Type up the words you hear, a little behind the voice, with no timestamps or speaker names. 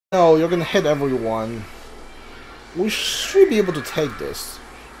No, you're gonna hit everyone. We should be able to take this.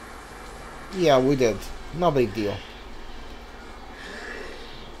 Yeah, we did. No big deal.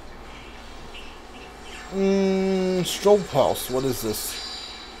 Strobe pulse. What is this?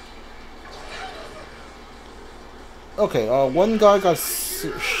 Okay, one guy got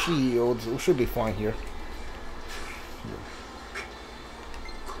shield. We should be fine here.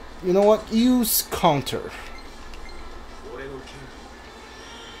 You know what? Use counter.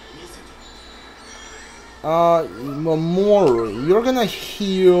 Momori, you're gonna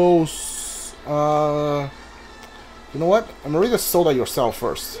heal. You know what? I'm gonna read the soda yourself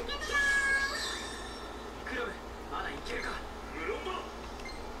first.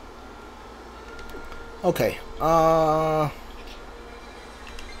 Okay.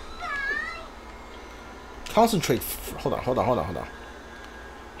 Concentrate. Hold on.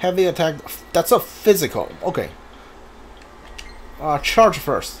 Heavy attack. That's a physical. Okay. Charge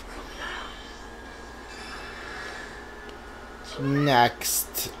first.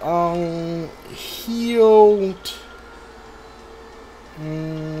 Next. Healed.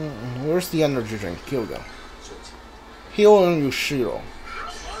 Where's the energy drink? Here we go. Heal on Yushiro.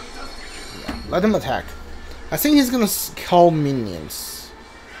 Yeah, let him attack. I think he's gonna call minions.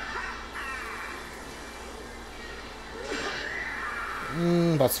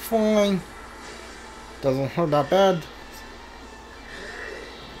 That's fine. Doesn't hurt that bad.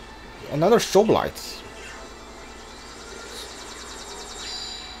 Another strobe light.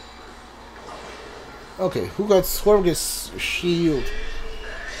 Okay, whoever gets shield?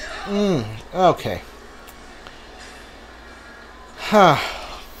 Okay.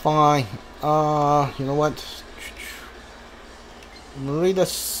 Fine. You know what? Read the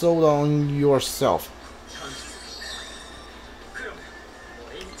soda on yourself.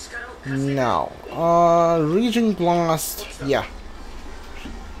 Now, Region Blast, yeah.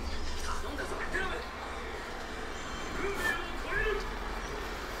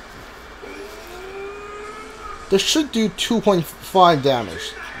 This should do 2.5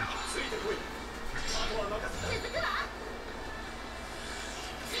 damage.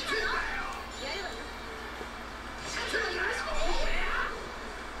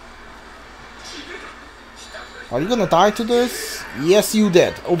 Are you gonna die to this? Yes, you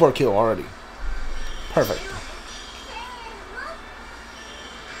did. Overkill already. Perfect.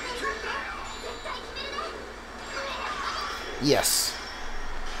 Yes.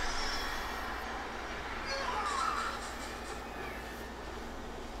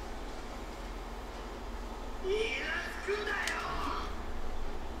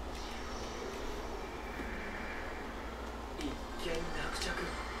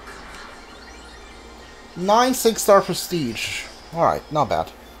 Nine 6-star prestige. Alright, not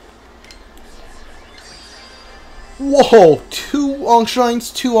bad. Whoa! 2 on shines,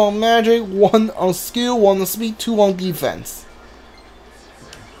 2 on magic, 1 on skill, 1 on speed, 2 on defense.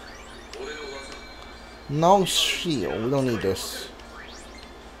 No shield, we don't need this.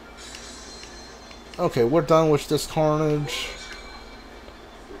 Okay, we're done with this carnage.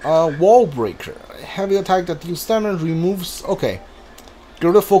 Wall breaker. Heavy attack that deals damage, removes. Okay.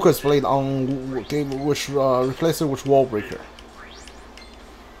 Get the focus blade on which replace it with wall breaker.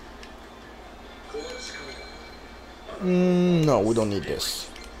 No, we don't need this.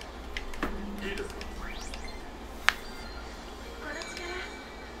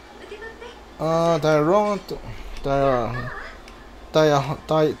 Diahan,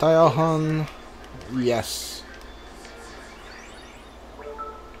 yes.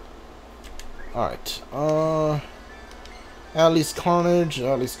 Alright, at least Carnage, I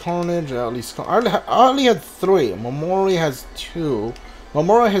only had 3, Momori has 2,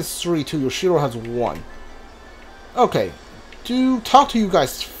 Momori has 3 too, Yoshiro has 1. Okay, talk to you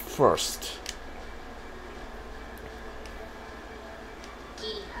guys first.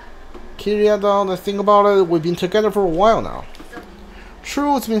 Kiria, I think about it, we've been together for a while now.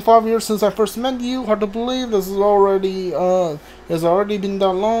 True, it's been 5 years since I first met you, hard to believe this is already, has already been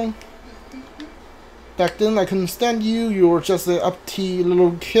that long. Back then, I couldn't stand you. You were just an uppity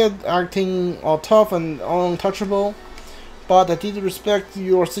little kid acting all tough and untouchable. But I did respect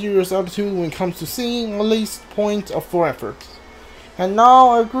your serious attitude when it comes to singing, at least point of for effort. And now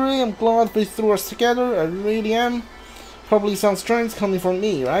I agree. I'm glad we threw us together. I really am. Probably sounds strange coming from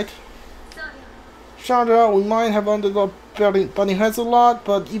me, right? Chandra, we might have ended up butting heads a lot,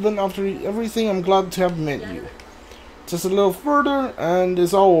 but even after everything, I'm glad to have met you. Just a little further, and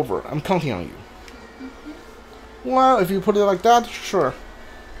it's all over. I'm counting on you. Well, if you put it like that, sure.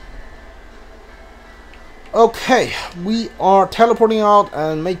 Okay, we are teleporting out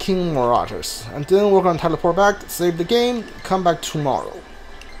and making Mirages. And then we're gonna teleport back, save the game, come back tomorrow.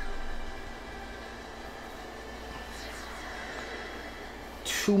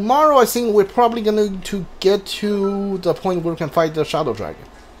 tomorrow I think we're probably going to get to the point where we can fight the Shadow Dragon.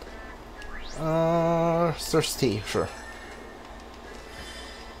 Thirsty, sure.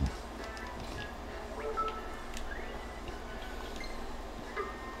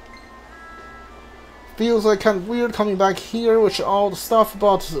 Feels like kind of weird coming back here, with all the stuff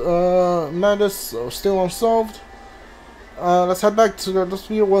about Mirages still unsolved. Let's head back to the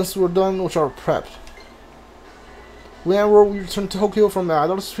sphere once we're done with our prep. Whenever we return to Tokyo from the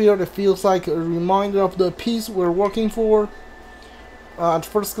other sphere, it feels like a reminder of the peace we're working for. At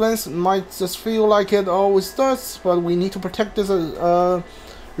first glance, it might just feel like it always does, but we need to protect this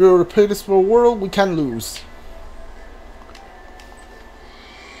irreplaceable world we can't lose.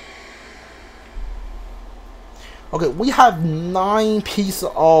 Okay, we have 9 pieces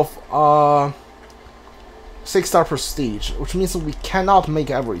of 6-star prestige, which means that we cannot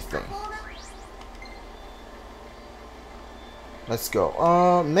make everything. Let's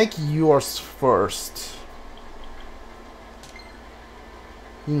go. Make yours first.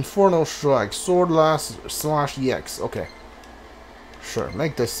 Infernal Strike, Sword Last / EX. Okay. Sure,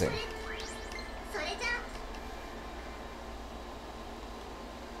 make this thing.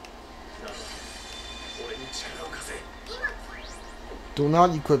 Do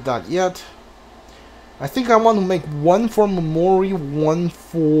not equip that yet. I think I want to make one for Memori, one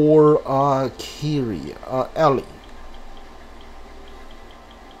for Kiri, Ellie.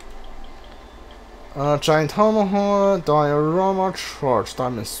 Giant Tomahawk, Diorama, Charge,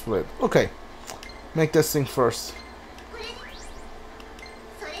 Diamond Swift. Okay, make this thing first.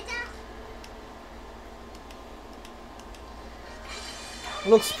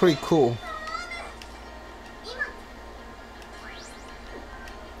 Looks pretty cool.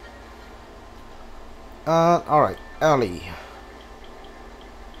 Alright, Ellie.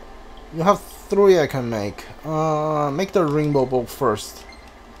 You have 3 I can make. Make the Rainbow Bolt first.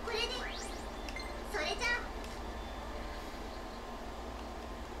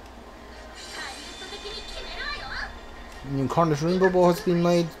 New Carnage Rainbow Ball has been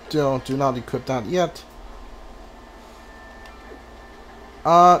made. Do not equip that yet.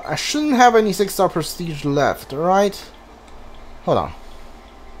 I shouldn't have any 6-star prestige left, right? Hold on.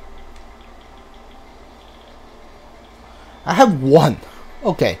 I have 1.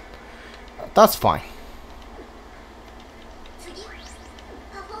 Okay. That's fine.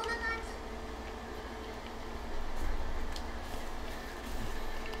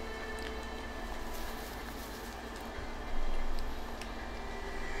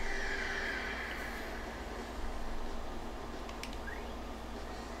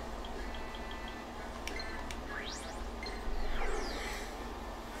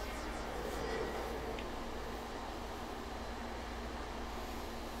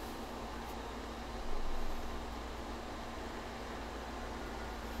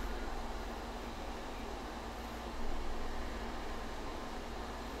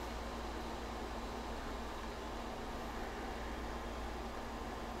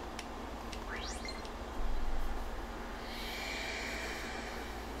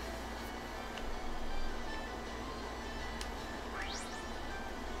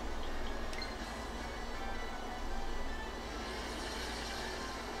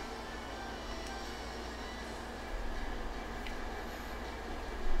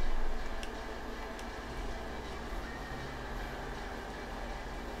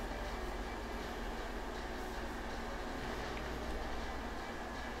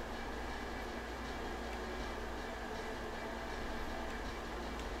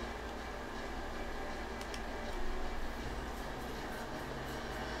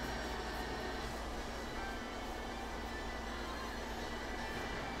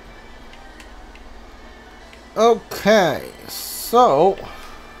 Okay, so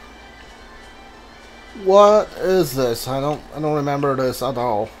what is this? I don't remember this at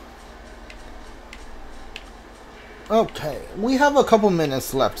all. Okay, we have a couple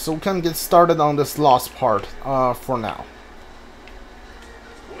minutes left, so we can get started on this last part for now.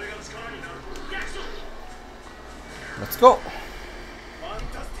 Let's go.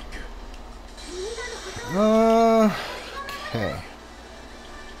 Okay.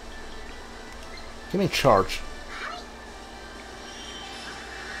 Give me charge.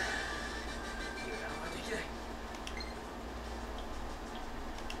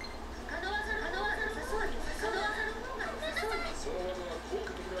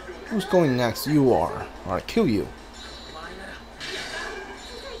 Who's going next? You are. Alright, kill you.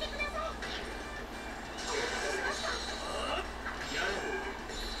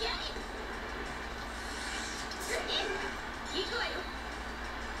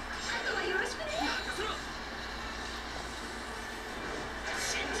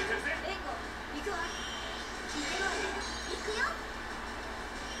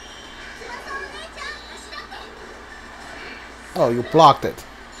 Oh, you blocked it.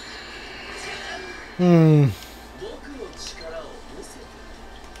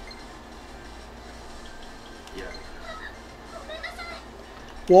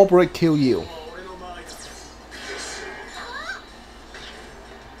 Wall break kill you.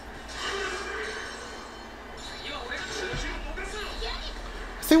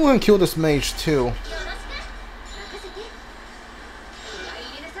 I think we can kill this mage too.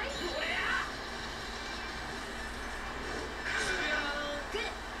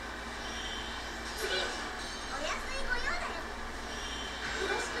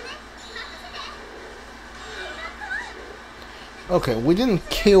 Okay, we didn't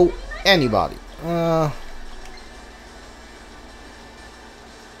kill anybody.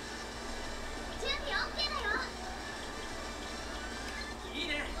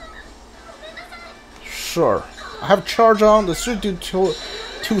 Sure. I have charge on. This should do two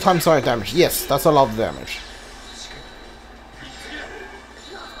times fire damage. Yes, that's a lot of damage.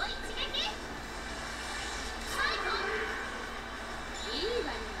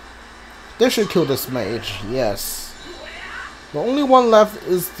 They should kill this mage. Yes. The only one left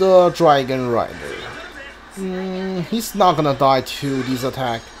is the Dragon Rider. He's not gonna die to these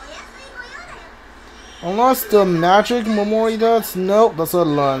attacks. Unless the magic memory does. Nope, that's a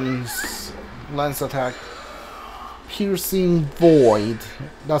lance attack. Piercing void.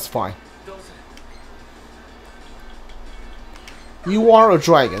 That's fine. You are a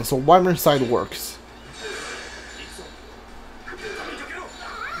dragon, so wyvern side works.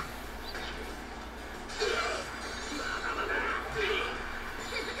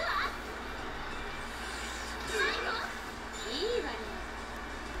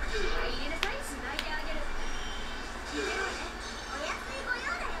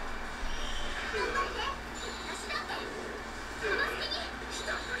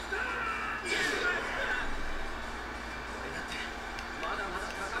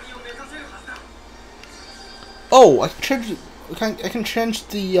 Oh, I can change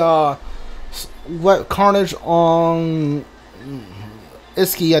the carnage on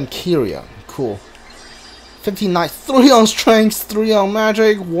Iski and Kiria. Cool. 59, 3 on strength, 3 on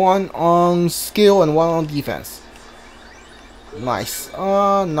magic, 1 on skill, and 1 on defense. Nice.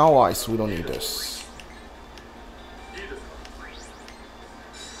 Now ice. We don't need this.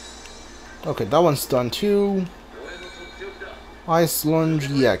 Okay, that one's done too. Ice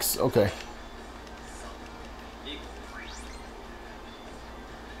lunge EX. Okay.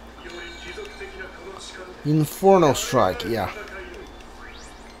 Inferno strike, yeah.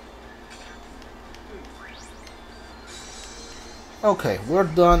 Okay, we're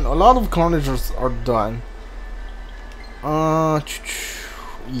done. A lot of carnages are done.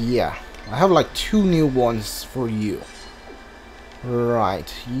 Yeah. I have like 2 new ones for you.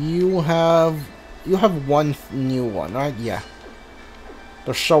 Right. You have 1 new one, right? Yeah.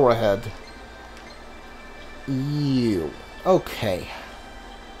 The shower head. You. Okay.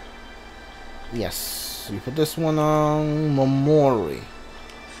 Yes. You put this one on Momori.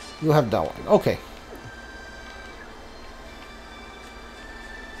 You have that one. Okay.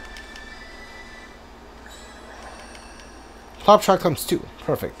 Pop track times 2.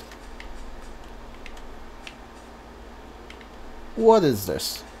 Perfect. What is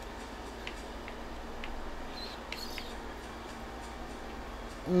this?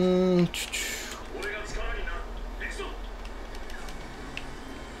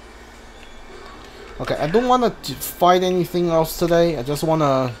 Okay, I don't want to fight anything else today. I just want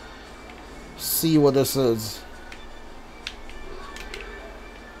to see what this is.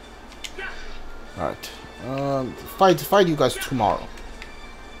 Alright. Fight you guys tomorrow.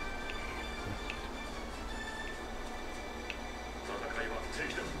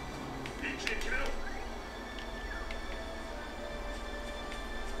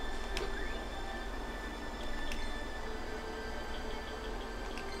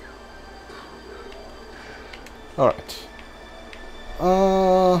 Alright.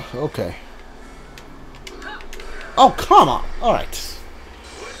 Okay. Oh, come on! Alright.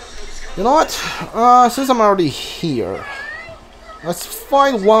 You know what? Since I'm already here, let's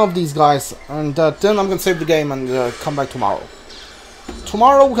find one of these guys, and then I'm gonna save the game and come back tomorrow.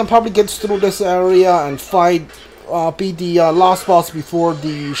 Tomorrow we can probably get through this area and fight, beat the last boss before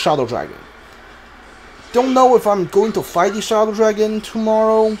the Shadow Dragon. Don't know if I'm going to fight the Shadow Dragon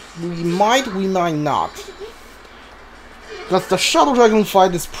tomorrow. We might not. Because the Shadow Dragon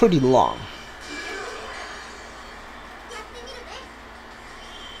fight is pretty long.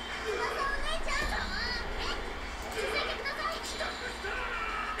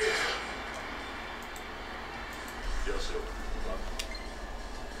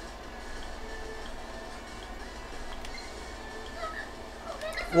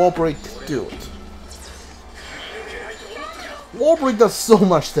 Wall break, do it. Wall break does so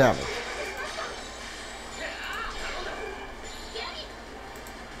much damage.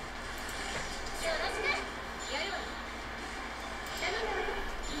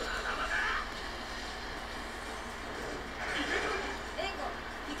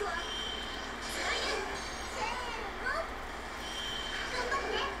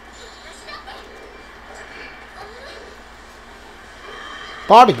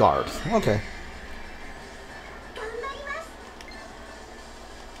 Bodyguard, okay.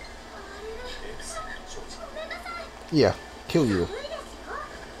 Yeah, kill you.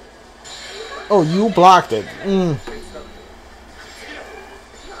 Oh, you blocked it.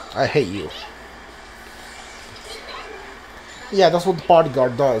 I hate you. Yeah, that's what the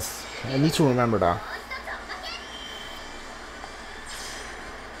bodyguard does. I need to remember that.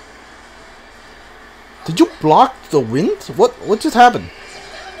 Did you block the wind? What just happened?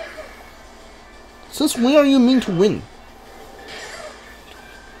 Since when are you mean to win?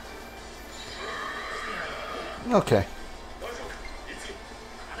 Okay.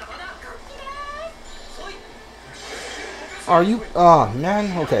 Are you? Ah,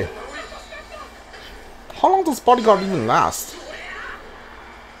 man. Okay. How long does bodyguard even last?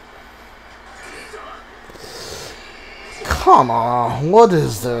 Come on. What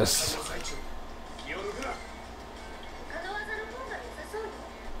is this?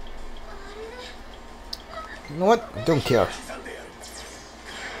 You know what? I don't care.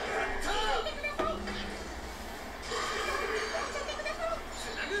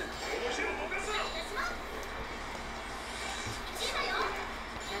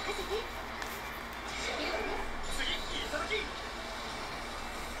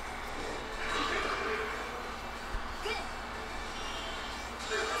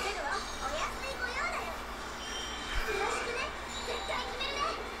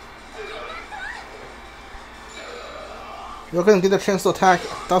 You're gonna get a chance to attack,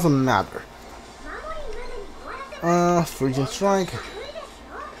 doesn't matter. Freezing strike.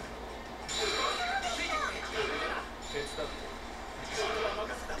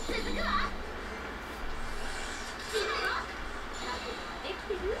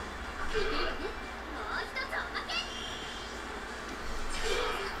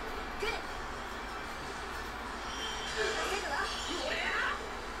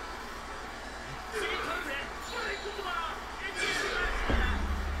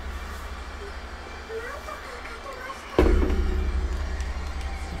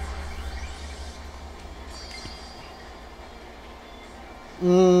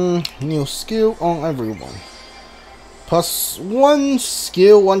 New skill on everyone. Plus 1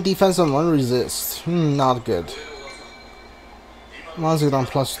 skill, 1 defense, and 1 resist. Not good. Monster down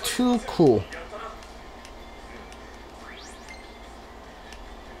plus 2, cool.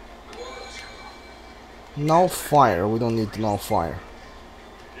 No fire, we don't need no fire.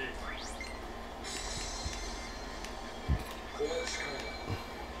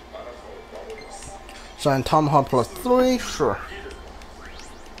 Giant Tomahawk plus 3, sure.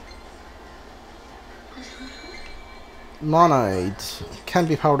 Mana 8 can't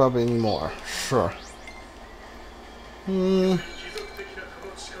be powered up anymore. Sure.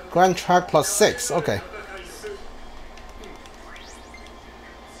 Grand track plus 6. Okay.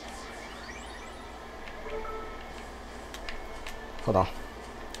 Hold on.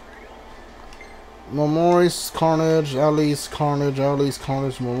 Memories, Carnage, Ellie's, Carnage, Ellie's,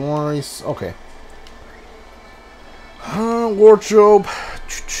 Carnage, Memories. Okay. Wardrobe.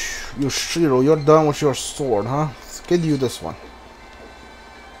 Yushiro, you're done with your sword, huh? Get you this one.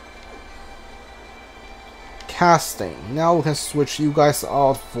 Casting. Now we can switch you guys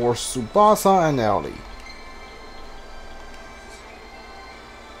out for Tsubasa and Ellie.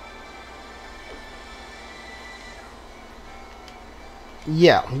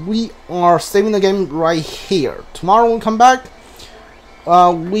 Yeah, we are saving the game right here. Tomorrow when we come back,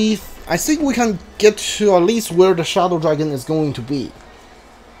 I think we can get to at least where the Shadow Dragon is going to be.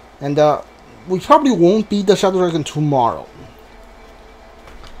 And we probably won't beat the Shadow Dragon tomorrow.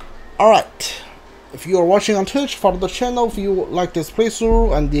 Alright. If you are watching on Twitch, follow the channel if you like this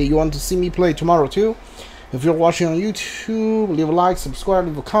playthrough and you want to see me play tomorrow too. If you're watching on YouTube, leave a like, subscribe,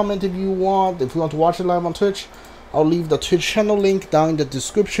 leave a comment if you want. If you want to watch it live on Twitch, I'll leave the Twitch channel link down in the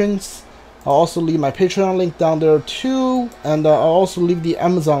descriptions. I'll also leave my Patreon link down there too. And I'll also leave the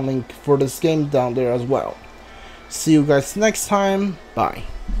Amazon link for this game down there as well. See you guys next time. Bye.